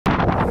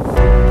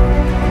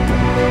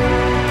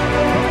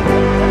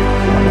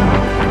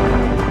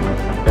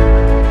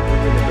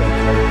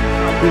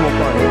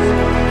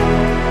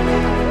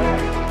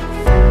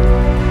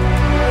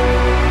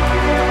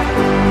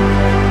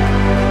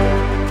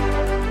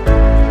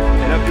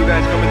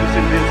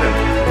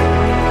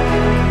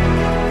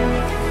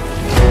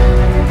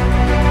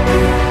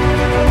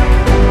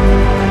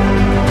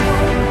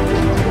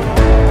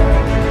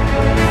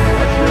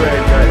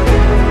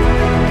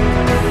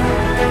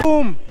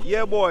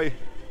boy.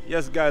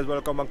 Yes guys,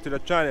 welcome back to the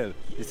channel.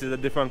 This is a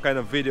different kind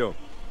of video.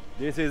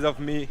 This is of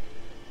me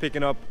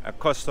picking up a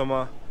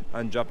customer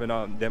and dropping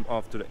them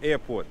off to the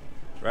airport.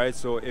 Right,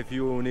 so if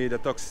you need a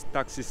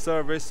taxi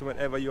service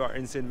whenever you are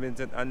in St.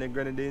 Vincent and the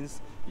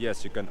Grenadines,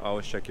 yes, you can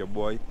always check your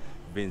boy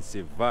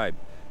Vinci Vibe.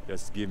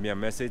 Just give me a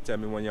message, tell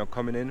me when you're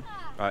coming in.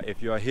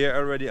 If you are here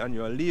already and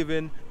you're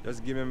leaving,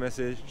 just give me a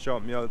message,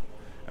 shout me out,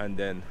 and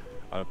then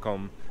I'll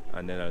come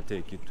and then I'll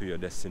take you to your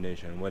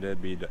destination, whether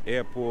it be the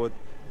airport,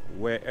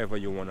 wherever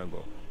you want to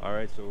go. All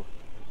right, so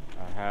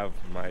I have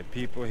my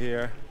people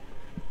here.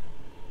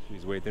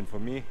 She's waiting for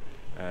me,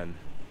 and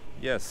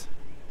yes,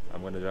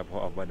 I'm going to drop her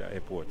off by the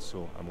airport,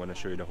 so I'm going to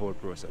show you the whole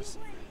process.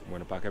 I'm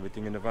going to pack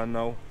everything in the van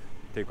now,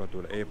 take her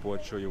to the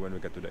airport, show you when we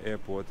get to the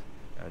airport,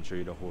 and show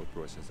you the whole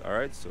process.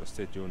 Alright, so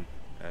stay tuned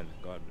and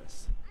God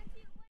bless.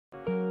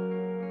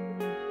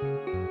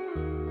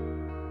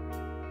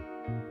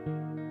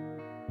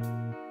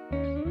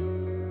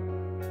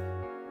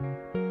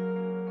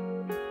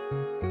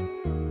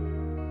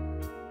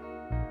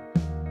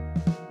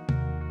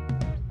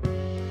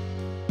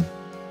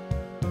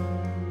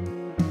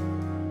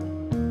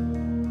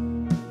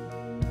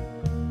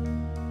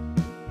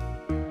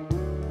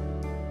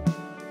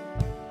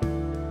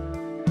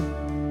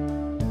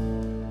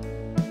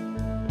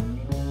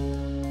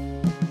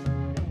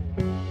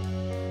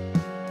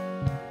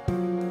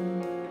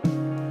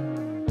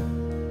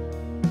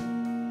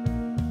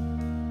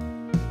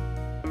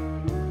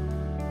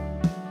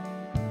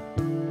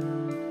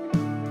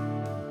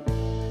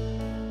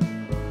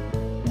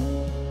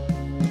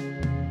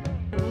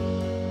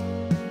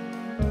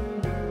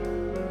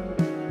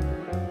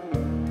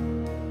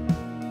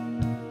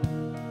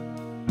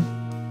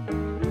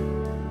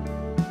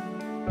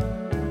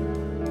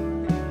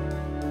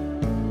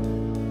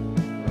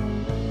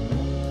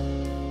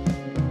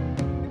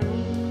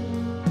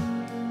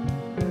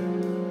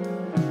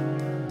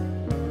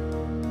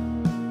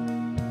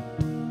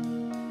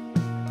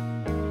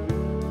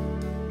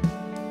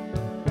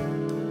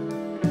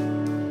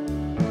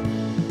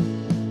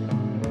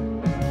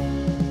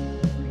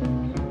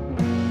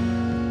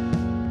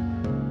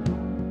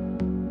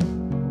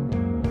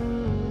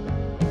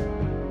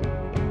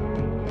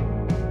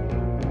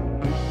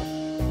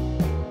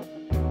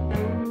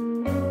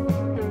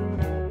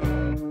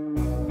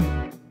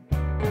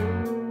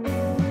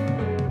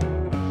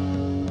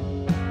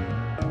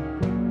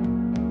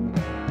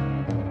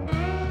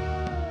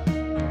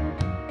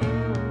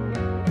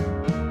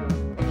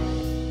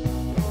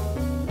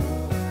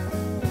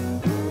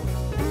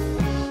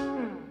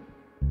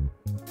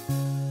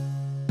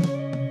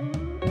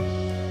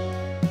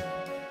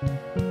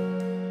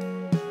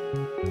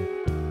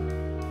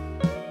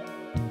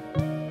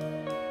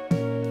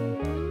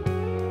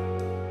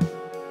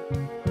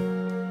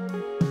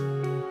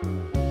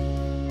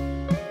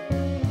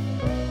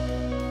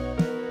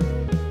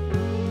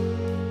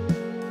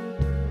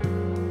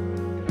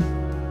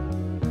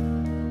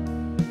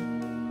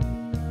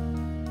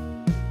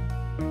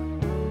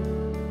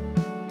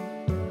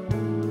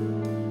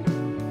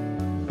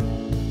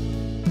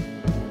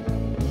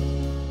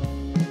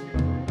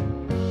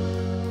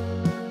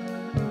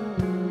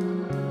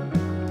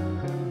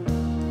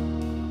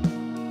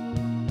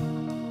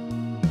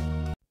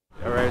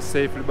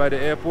 Safely by the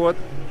airport,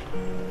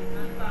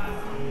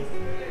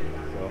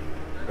 so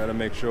gotta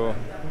make sure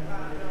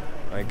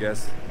my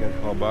guests get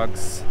our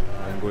bags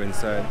and go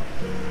inside.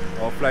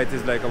 Our flight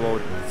is like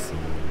about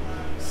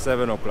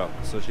 7 o'clock,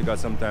 so she got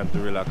some time to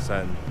relax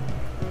and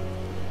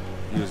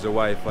use the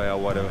Wi-Fi or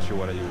whatever she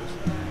want to use.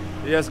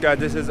 Yes guys,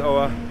 this is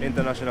our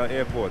international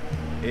airport,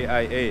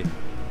 AIA.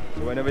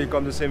 So whenever you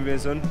come to St.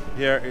 Vincent,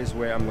 here is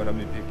where I'm gonna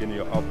be picking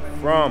you up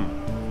from.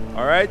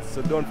 Alright,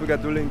 so don't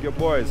forget to link your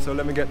boys. So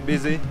let me get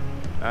busy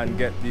and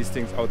get these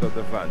things out of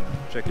the van.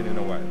 Check it in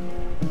a while.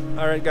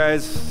 Alright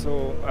guys,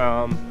 so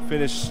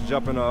finished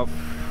dropping off.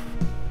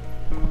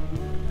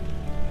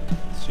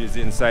 She's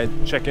inside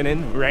checking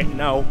in right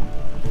now.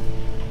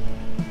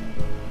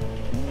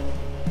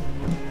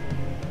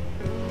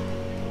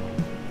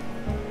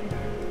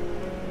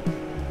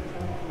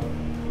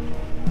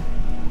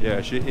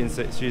 Yeah,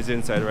 she's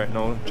inside right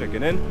now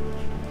checking in.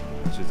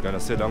 She's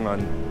gonna sit down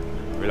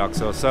and relax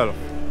herself.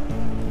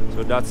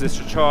 So that's this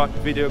short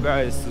video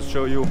guys, to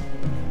show you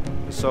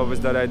the service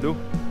that I do,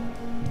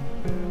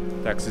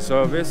 taxi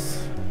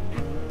service.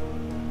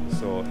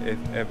 So if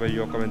ever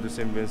you're coming to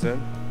St.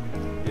 Vincent,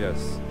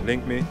 yes,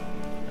 link me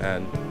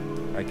and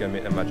I can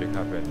make the magic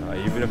happen.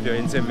 Even if you're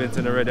in St.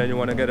 Vincent already and you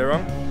want to get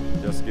around,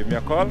 just give me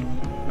a call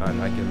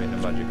and I can make the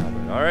magic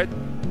happen. Alright,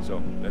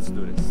 so let's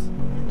do this.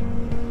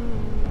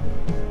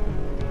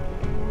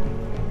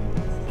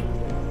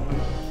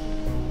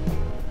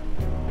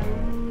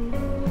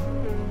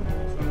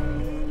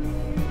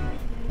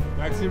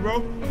 Taxi bro,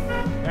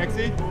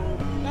 taxi.